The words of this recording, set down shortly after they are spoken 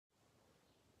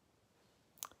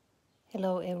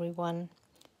Hello everyone,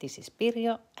 this is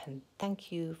Pirjo and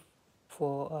thank you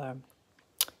for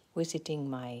visiting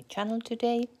my channel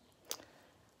today.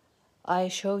 I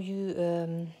show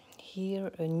you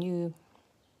here a new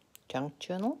junk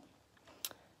journal,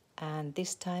 and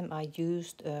this time I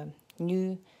used a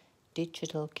new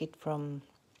digital kit from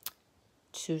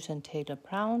Susan Taylor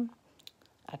Brown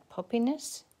at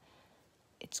Poppiness.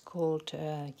 It's called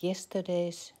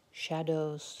Yesterday's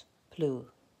Shadows Blue.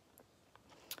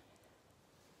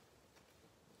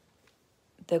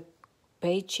 The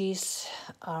pages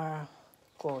are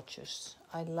gorgeous.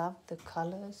 I love the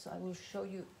colors. I will show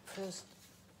you first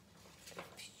a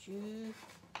few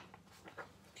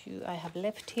I have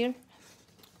left here,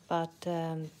 but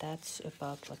that's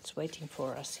about what's waiting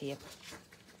for us here.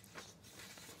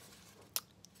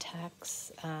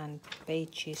 Tags and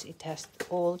pages. It has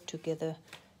all together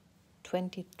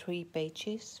 23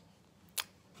 pages,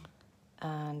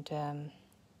 and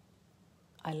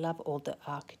I love all the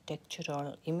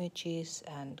architectural images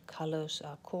and colors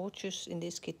are gorgeous in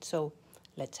this kit, so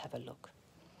let's have a look.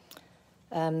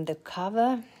 The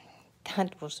cover,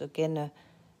 that was again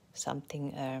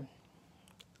something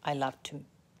I love to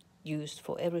use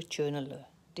for every journal, a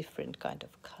different kind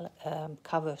of color,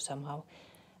 cover somehow.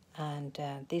 And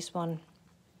this one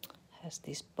has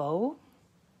this bow,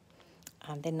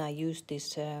 and then I used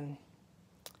this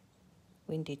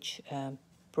vintage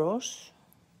bros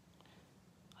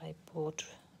I bought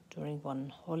during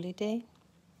one holiday,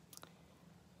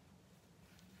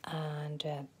 and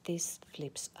this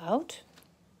flips out.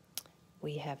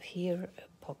 We have here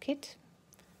a pocket.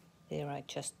 There I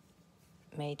just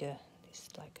made this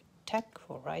like a tag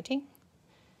for writing.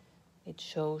 It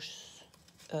shows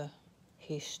a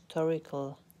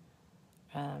historical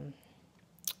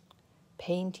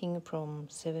painting from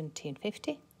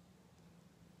 1750.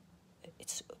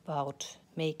 It's about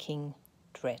making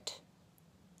thread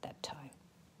that time.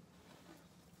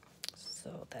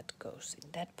 So that goes in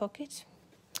that pocket.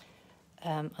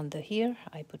 Under here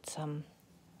I put some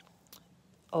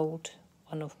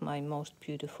one of my most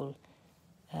beautiful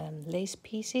lace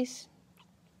pieces,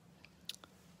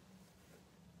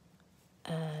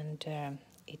 and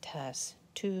it has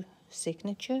 2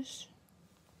 signatures,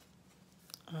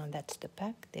 and that's the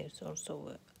back. There's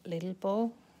also a little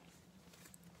bow,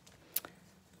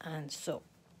 and so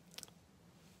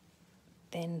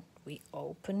then we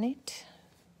open it,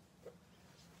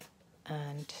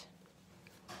 and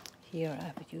here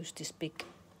I've used this big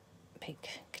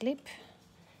clip,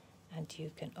 and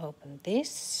you can open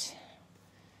this.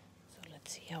 So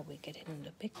let's see how we get it in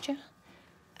the picture.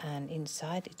 And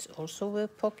inside it's also a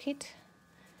pocket,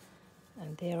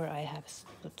 and there I have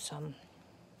put some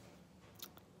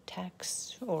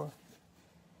tags or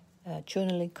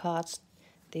journaling cards.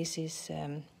 This is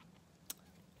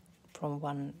from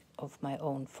one of my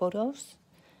own photos,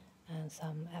 and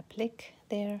some applique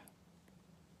there.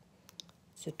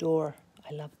 It's a door.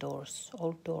 I love doors,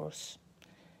 old doors.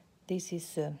 This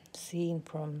is a scene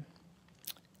from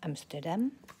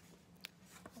Amsterdam,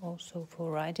 also for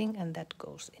writing, and that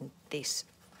goes in this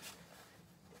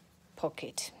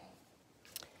pocket.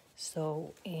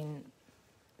 So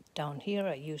down here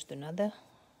I used another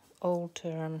old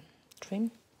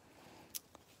trim,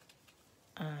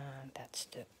 and that's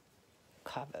the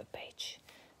cover page.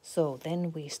 So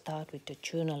then we start with the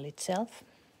journal itself.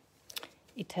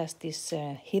 It has this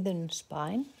hidden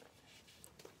spine,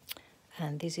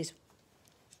 and this is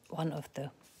one of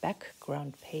the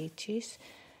background pages.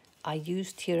 I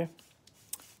used here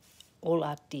all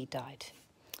art dyed,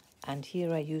 and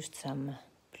here I used some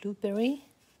blueberry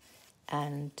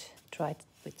and tried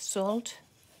with salt.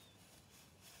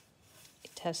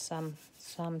 It has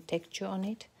some texture on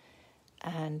it,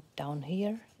 and down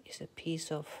here is a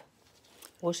piece of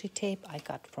washi tape I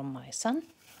got from my son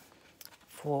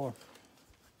for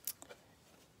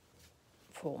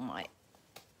my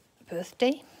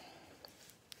birthday.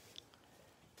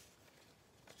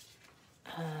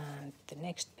 And the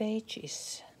next page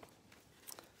is,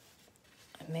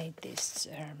 I made this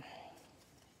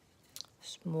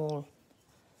small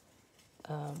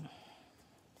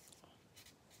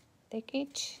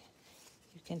ticket.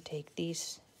 You can take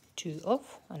these 2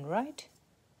 off and write.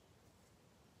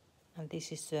 And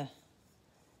this is a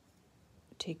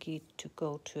ticket to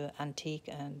go to antique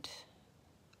and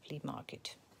flea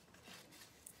market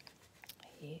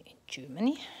here in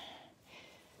Germany.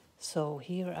 So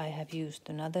here I have used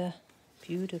another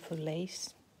beautiful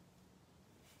lace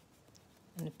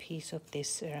and a piece of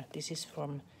this. This is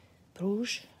from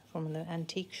Bruges, from the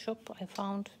antique shop I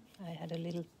found. I had a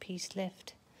little piece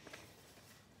left.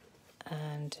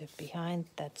 And behind,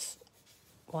 that's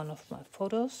one of my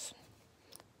photos.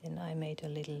 Then I made a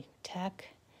little tag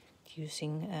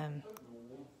using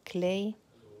clay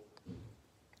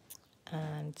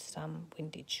and some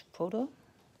vintage photo.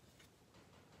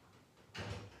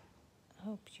 I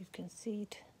hope you can see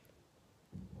it.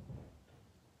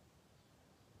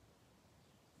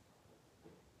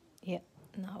 Yeah,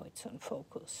 now it's on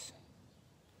focus.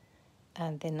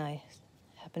 And then I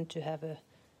happen to have a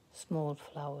small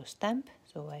flower stamp,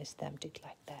 so I stamped it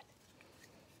like that.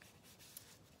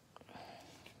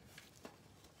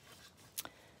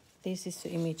 This is the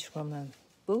image from a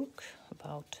book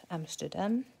about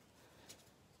Amsterdam,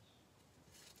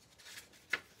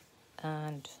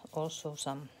 and also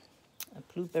some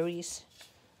blueberries.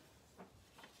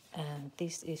 And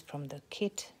this is from the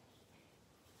kit.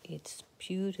 It's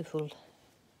beautiful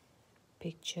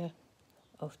picture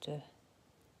of the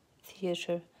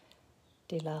Theatre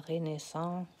de la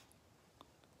Renaissance.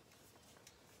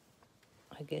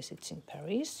 I guess it's in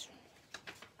Paris.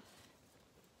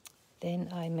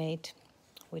 Then I made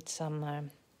with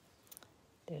some,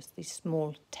 there's these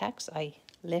small tags, I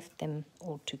left them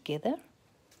all together.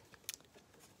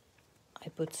 I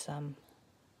put some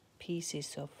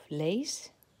pieces of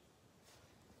lace,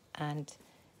 and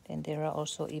then there are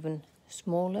also even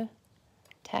smaller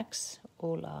tags,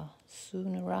 all are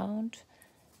sewn around,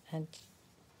 and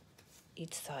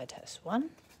each side has one.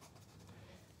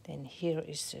 Then here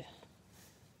is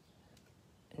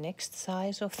the next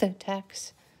size of the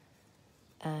tags,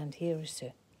 and here is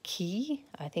a key.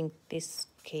 I think this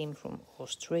came from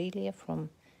Australia, from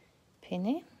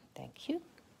Penny. Thank you.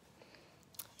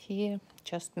 Here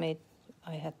just made,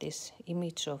 I had this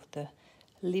image of the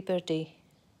Liberty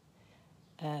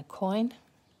coin,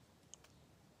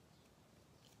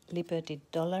 Liberty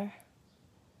dollar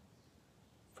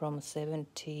from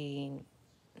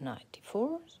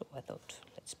 1794. So I thought,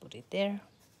 let's put it there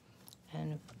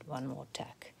and put one more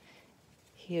tag.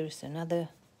 Here's another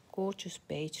gorgeous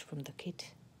page from the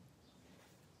kit.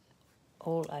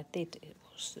 All I did it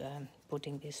was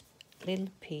putting this little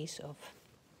piece of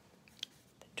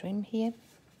the trim here.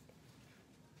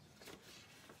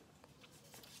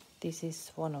 This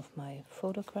is one of my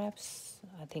photographs.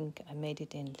 I think I made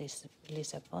it in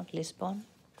Lisbon,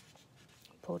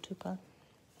 Portugal.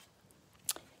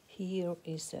 Here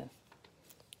is a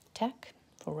tag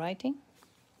for writing.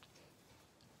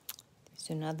 This is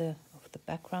another of the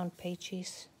background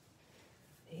pages.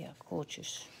 They are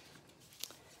gorgeous.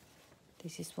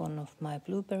 This is one of my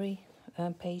blueberry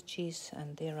pages,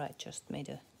 and there I just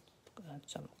made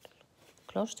some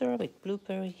cluster with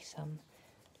blueberry, some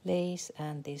lace,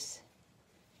 and this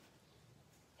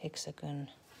hexagon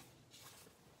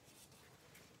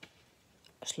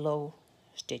slow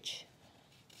stitch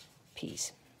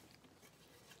piece.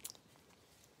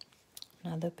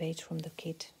 Another page from the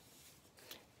kit,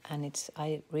 and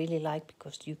I really like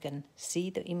because you can see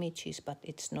the images, but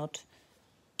it's not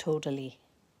totally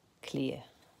clear.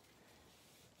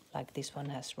 Like this one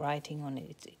has writing on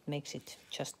it, it makes it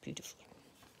just beautiful.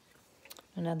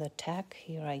 Another tag,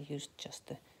 here I used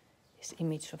just this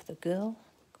image of the girl,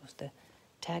 because the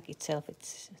tag itself,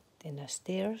 it's in the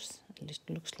stairs. It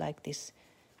looks like this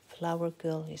flower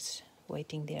girl is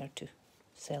waiting there to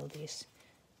sell these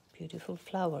beautiful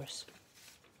flowers.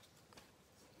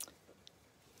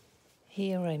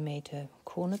 Here I made a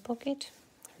corner pocket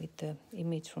with the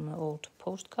image from an old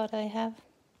postcard I have.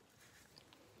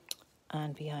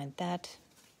 And behind that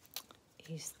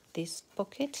is this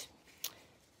pocket.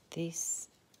 This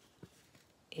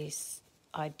is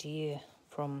idea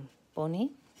from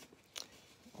Bonnie,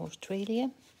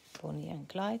 Australia, Bonnie and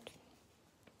Clyde.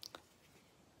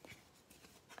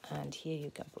 And here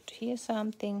you can put here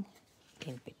something,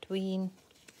 in between,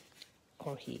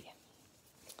 or here.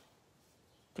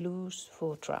 Blues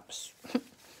for drums.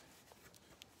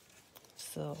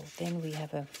 So then we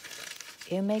have a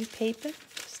airmail paper.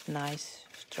 It's nice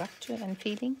structure and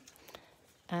feeling.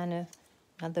 And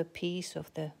another piece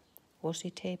of the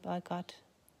washi tape I got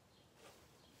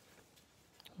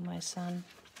from my son.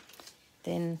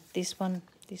 Then this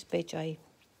page I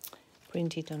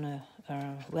printed on a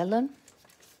vellum.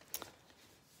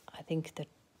 I think the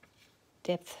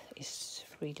depth is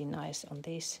really nice on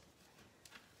this.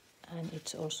 And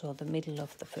it's also the middle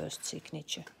of the first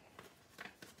signature.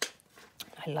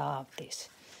 I love this.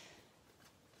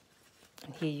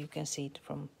 And here you can see it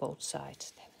from both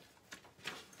sides.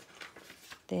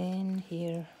 Then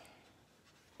here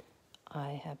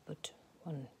I have put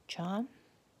one charm.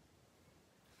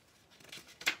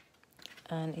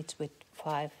 And it's with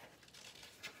 5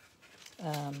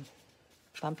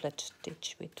 pamphlet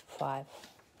stitch with 5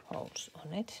 holes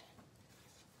on it.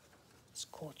 It's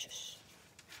gorgeous.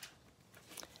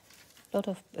 Lot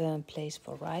of place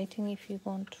for writing if you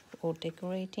want, or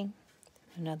decorating.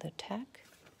 Another tag.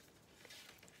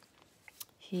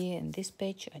 Here in this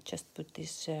page I just put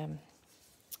this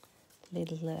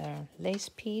little lace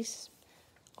piece.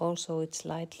 Also it's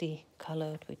lightly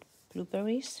colored with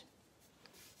blueberries.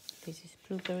 This is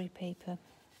blueberry paper.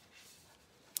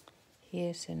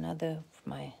 Here's another of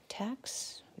my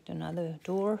tags with another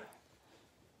door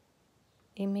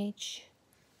image.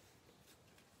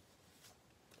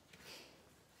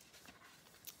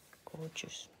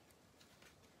 Gorgeous.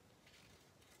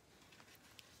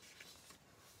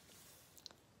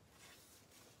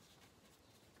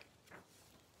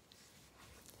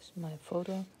 This is my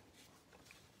photo.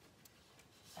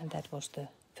 And that was the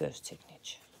first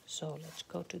signature. So let's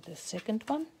go to the second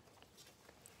one.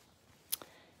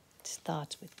 It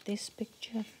starts with this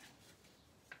picture.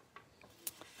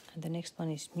 And the next one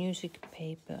is music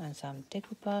paper and some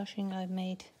decoupaging I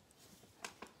made.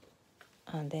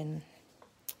 And then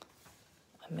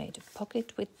I made a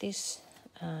pocket with this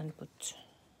and put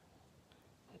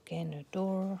again a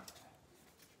door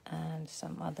and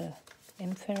some other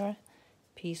emperor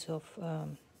piece of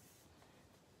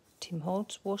Tim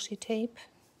Holtz washi tape.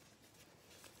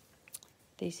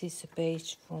 This is a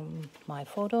page from my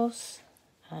photos,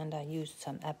 and I used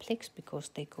some appliques because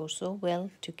they go so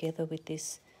well together with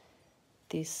this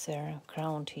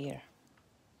ground here.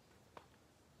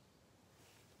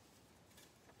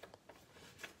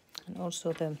 And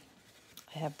also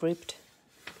I have ripped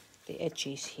the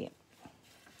edges here,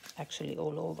 actually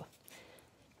all over.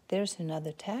 There's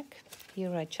another tag.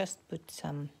 Here I just put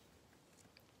some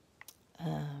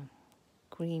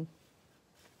green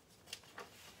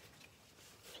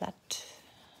flat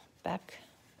back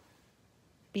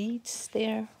beads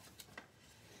there.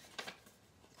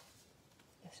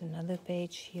 There's another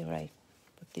page. Here I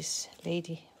put this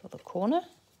lady for the corner,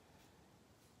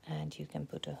 and you can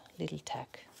put a little tag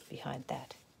behind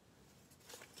that.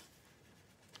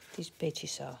 These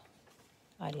pages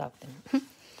I love them.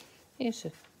 Here's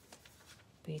a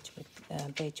page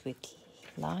with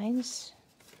lines.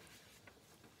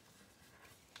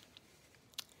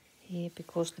 Here,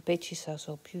 because the pages are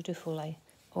so beautiful, I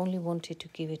only wanted to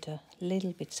give it a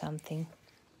little bit something.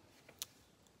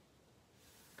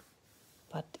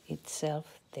 But itself,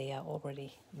 they are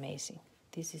already amazing.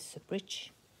 This is a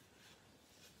bridge.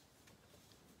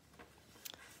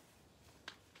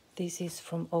 This is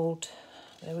from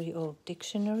very old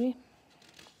dictionary.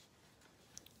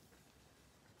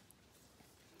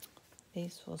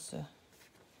 This was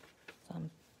some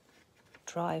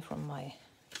dry from my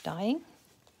dyeing.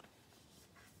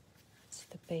 It's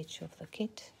the page of the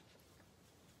kit.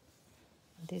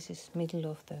 This is middle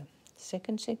of the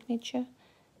second signature.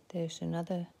 There's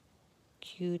another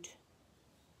cute,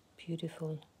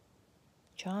 beautiful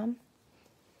charm.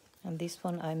 And this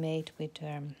one I made with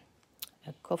a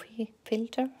coffee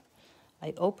filter.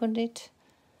 I opened it,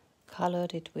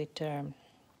 colored it with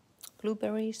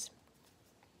blueberries,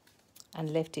 and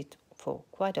left it for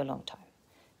quite a long time.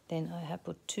 Then I have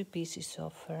put 2 pieces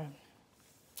of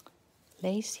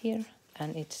lace here,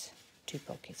 and it's 2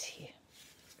 pockets here.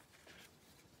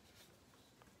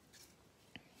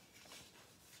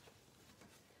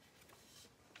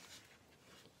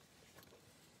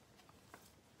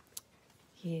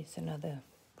 Here's another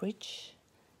bridge.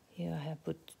 Here I have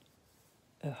put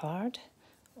a heart.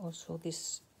 Also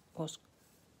this was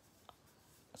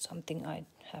something I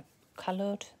have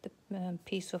colored, the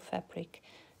piece of fabric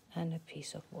and a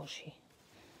piece of washi.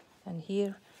 And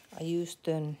here I used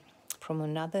from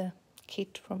another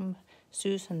kit from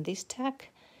Susan this tag,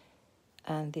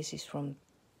 and this is from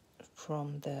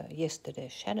the Yesterday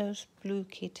Shadows blue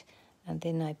kit. And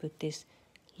then I put this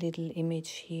little image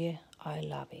here. I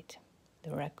love it.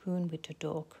 The raccoon with the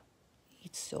dog.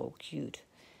 It's so cute.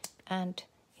 And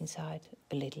inside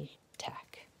a little tag.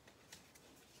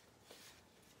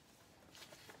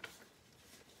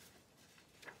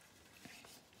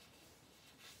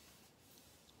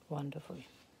 Wonderful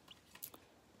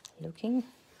looking.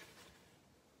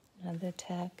 Another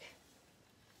tag.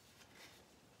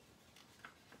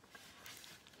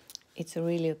 It's a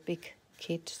really big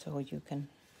kit, so you can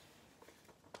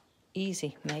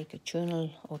easy make a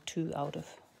journal or 2 out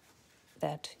of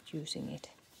that using it.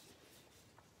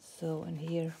 So, and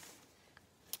here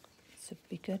it's a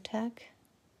bigger tag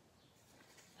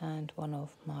and one of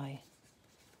my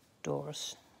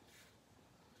doors.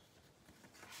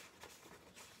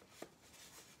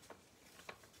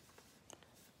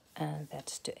 And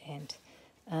that's the end.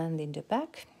 And in the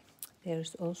back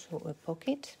there's also a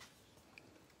pocket.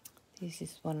 This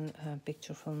is one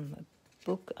picture from a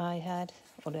book I had,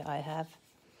 or I have.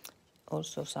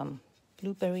 Also some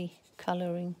blueberry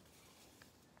coloring.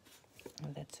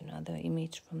 And that's another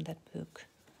image from that book.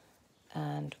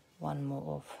 And one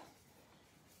more of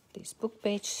these book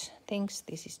page things.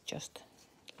 This is just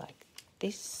like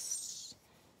this.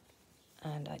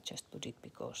 And I just put it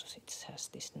because it has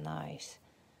this nice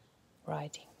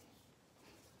writing.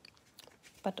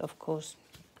 But of course,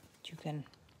 you can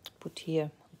put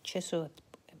here gesso,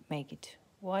 make it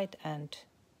white and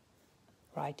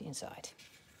write inside.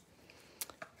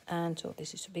 And so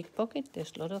this is a big pocket.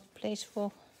 There's a lot of place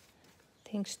for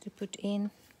things to put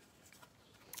in.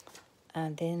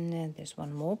 And then there's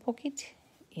one more pocket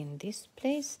in this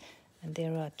place, and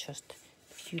there are just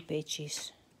a few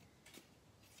pages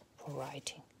for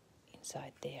writing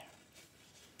inside there.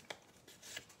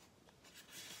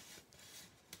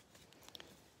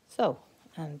 So,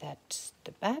 and that's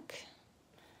the back.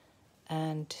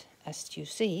 And as you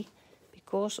see,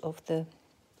 because of the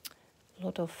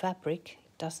lot of fabric,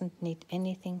 it doesn't need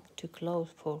anything to close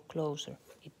for closer.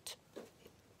 It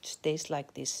stays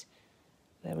like this,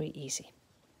 very easy.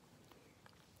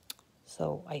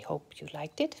 So I hope you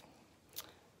liked it,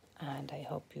 and I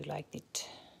hope you liked it,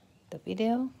 the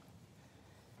video.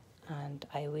 And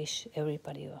I wish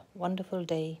everybody a wonderful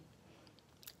day.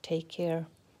 Take care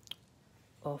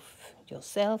of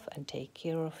yourself and take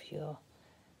care of your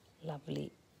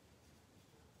lovely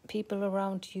people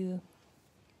around you.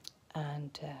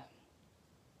 And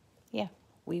yeah,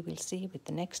 we will see with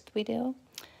the next video.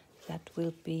 That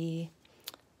will be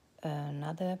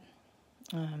another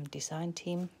design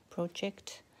team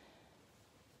project,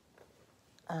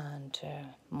 and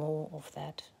more of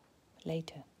that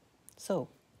later. So,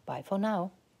 bye for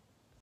now.